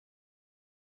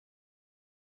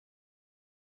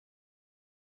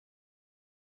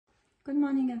Good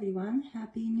morning, everyone.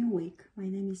 Happy New Week. My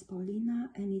name is Paulina,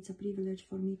 and it's a privilege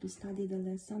for me to study the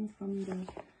lesson from the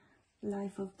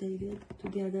life of David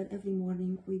together every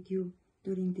morning with you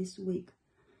during this week.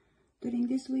 During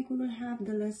this week, we will have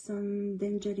the lesson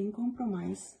Danger in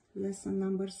Compromise, lesson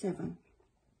number 7.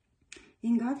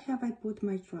 In God have I put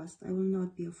my trust. I will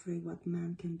not be afraid what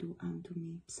man can do unto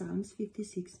me. Psalms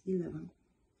 56:11.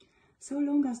 So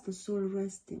long as the soul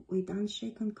rests with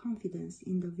unshaken confidence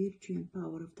in the virtue and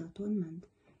power of the atonement,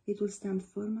 it will stand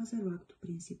firm as a rock to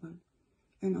principle,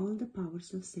 and all the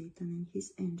powers of Satan and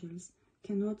his angels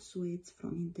cannot sway it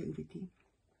from integrity.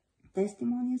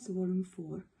 Testimonies, volume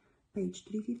 4, page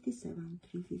 357,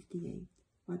 358.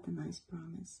 What a nice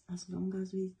promise. As long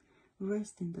as we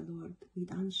rest in the Lord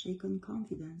with unshaken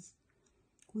confidence,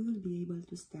 we will be able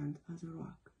to stand as a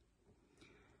rock.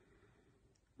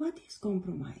 What is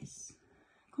compromise?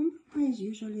 Compromise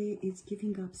usually is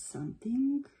giving up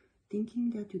something, thinking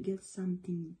that you get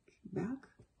something back,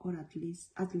 or at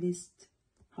least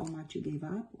how much you gave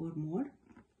up or more.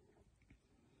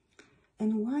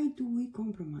 And why do we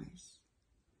compromise?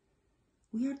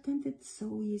 We are tempted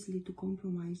so easily to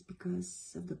compromise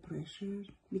because of the pressure,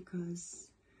 because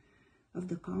of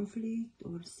the conflict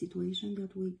or situations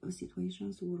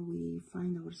where we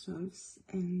find ourselves,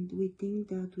 and we think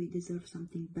that we deserve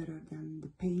something better than the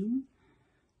pain,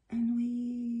 and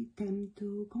we tend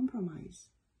to compromise.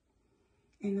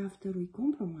 And after we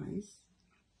compromise,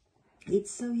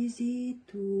 it's so easy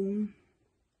to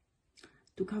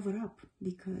cover up,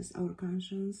 because our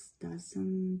conscience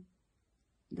doesn't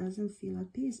feel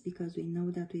at peace, because we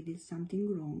know that we did something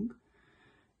wrong.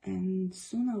 And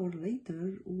sooner or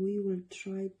later, we will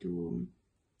try to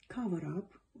cover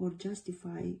up or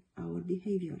justify our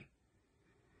behavior.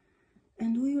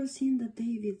 And we will see in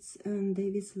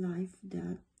David's life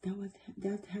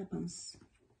that happens.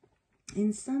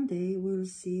 In Sunday, we'll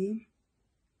see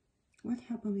what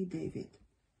happened with David.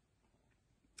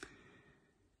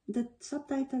 The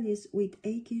subtitle is With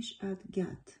Achish at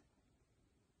Gath.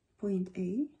 Point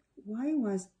A. Why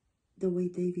was the way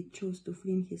David chose to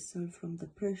free himself from the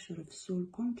pressure of Saul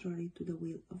contrary to the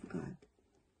will of God?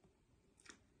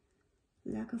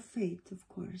 Lack of faith, of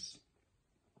course.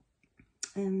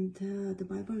 And the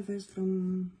Bible verse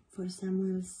from 1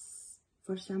 Samuel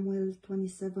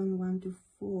 27,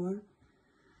 1-4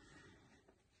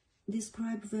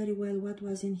 describe very well what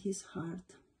was in his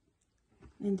heart.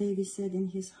 And David said in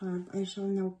his heart, I shall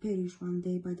now perish one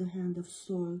day by the hand of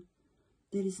Saul.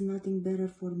 There is nothing better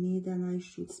for me than I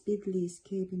should speedily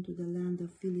escape into the land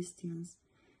of Philistines,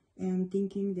 and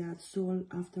thinking that Saul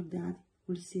after that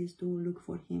will cease to look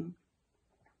for him.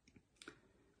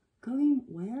 Going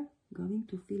where? Going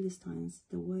to Philistines,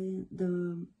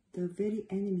 the very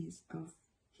enemies of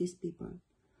his people.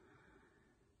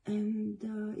 And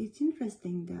it's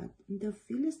interesting that the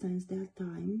Philistines that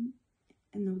time,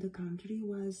 the country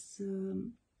was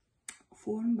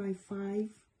formed by five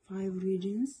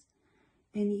regions,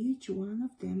 and each one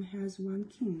of them has one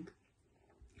king.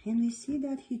 And we see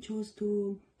that he chose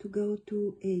to go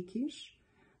to Achish,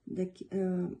 the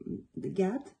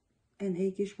Gath, and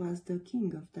Achish was the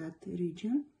king of that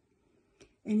region.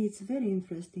 And it's very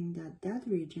interesting that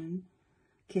region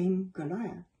came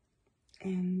Goliath.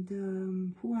 And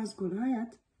who was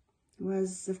Goliath?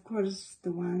 Was, of course,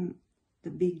 the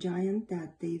big giant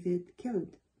that David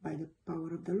killed by the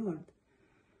power of the Lord.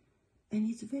 And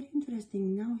it's very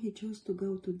interesting, now he chose to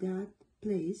go to that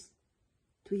place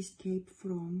to escape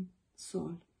from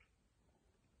Saul.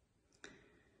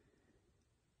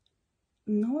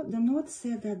 The note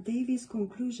said that David's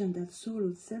conclusion that Saul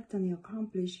would certainly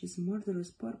accomplish his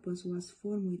murderous purpose was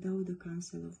formed without the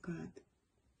counsel of God.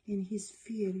 In his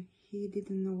fear, he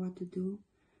didn't know what to do,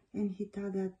 and he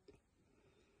thought that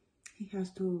he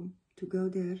has to go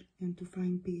there and to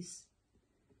find peace.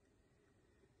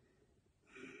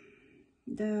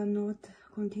 The note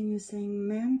continues saying,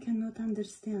 man cannot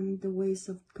understand the ways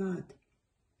of God,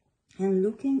 and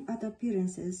looking at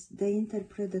appearances, they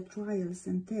interpret the trials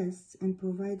and tests, and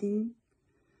providing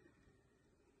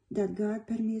that God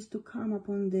permits to come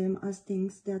upon them as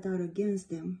things that are against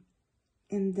them,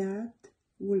 and that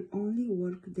will only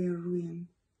work their ruin.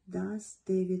 Thus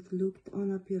David looked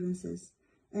on appearances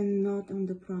and not on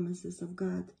the promises of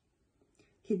God.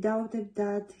 He doubted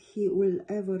that he will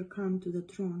ever come to the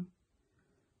throne.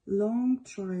 Long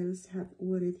trials have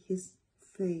worried his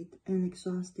faith and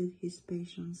exhausted his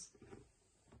patience.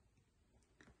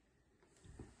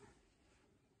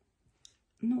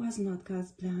 It was not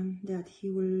God's plan that he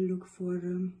will look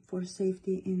for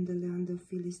safety in the land of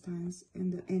Philistines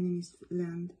and the enemy's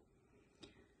land.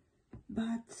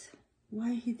 But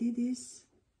why he did this?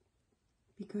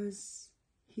 Because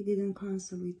he didn't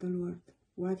counsel with the Lord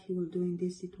what he will do in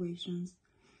these situations.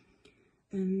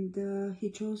 And he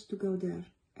chose to go there.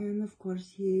 And of course,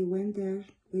 he went there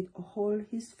with all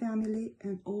his family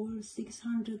and all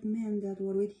 600 men that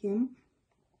were with him.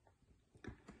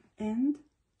 And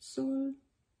Saul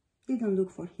didn't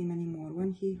look for him anymore.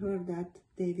 When he heard that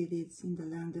David is in the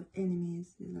land of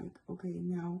enemies, he's like, okay,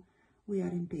 now we are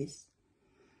in peace.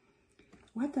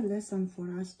 What a lesson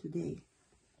for us today.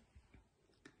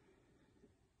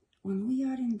 When we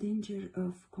are in danger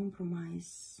of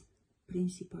compromise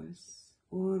principles,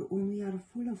 or when we are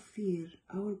full of fear,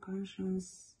 our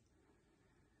conscience,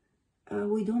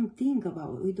 we don't think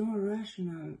about, we don't have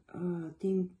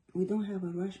a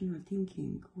rational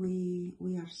thinking.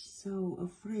 We are so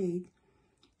afraid,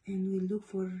 and we look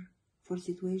for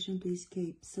situation to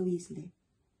escape so easily.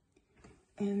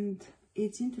 And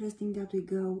it's interesting that we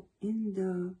go in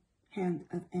the hand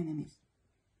of enemies.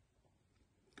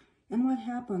 And what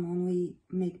happens when we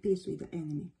make peace with the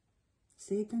enemy?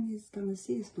 Satan is gonna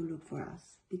cease to look for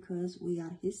us because we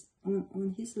are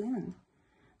on his land.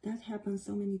 That happens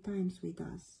so many times with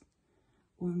us.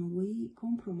 When we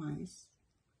compromise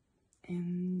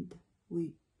and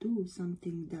we do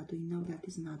something that we know that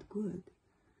is not good,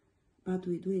 but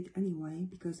we do it anyway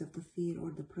because of the fear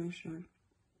or the pressure,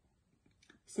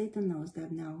 Satan knows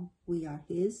that now we are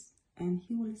his, and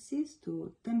he will cease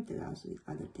to tempt us with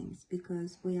other things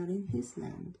because we are in his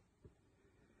land.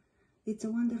 It's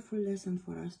a wonderful lesson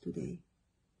for us today,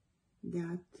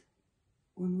 that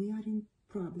when we are in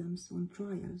problems, on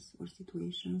trials or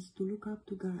situations, to look up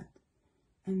to God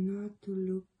and not to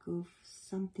look of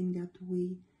something that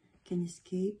we can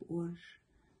escape or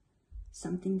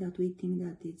something that we think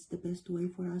that it's the best way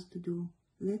for us to do.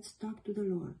 Let's talk to the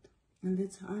Lord and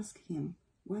let's ask him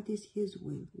what is his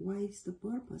will, what is the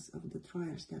purpose of the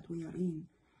trials that we are in,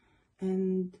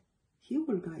 and he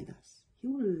will guide us, he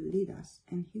will lead us,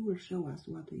 and he will show us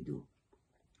what we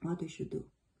should do.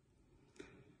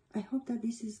 I hope that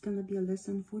this is going to be a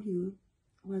lesson for you.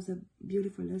 It was a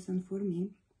beautiful lesson for me,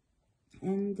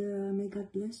 and may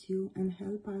God bless you and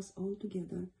help us all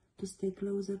together to stay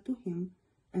closer to him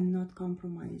and not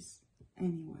compromise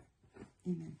anywhere.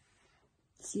 Amen.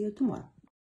 See you tomorrow.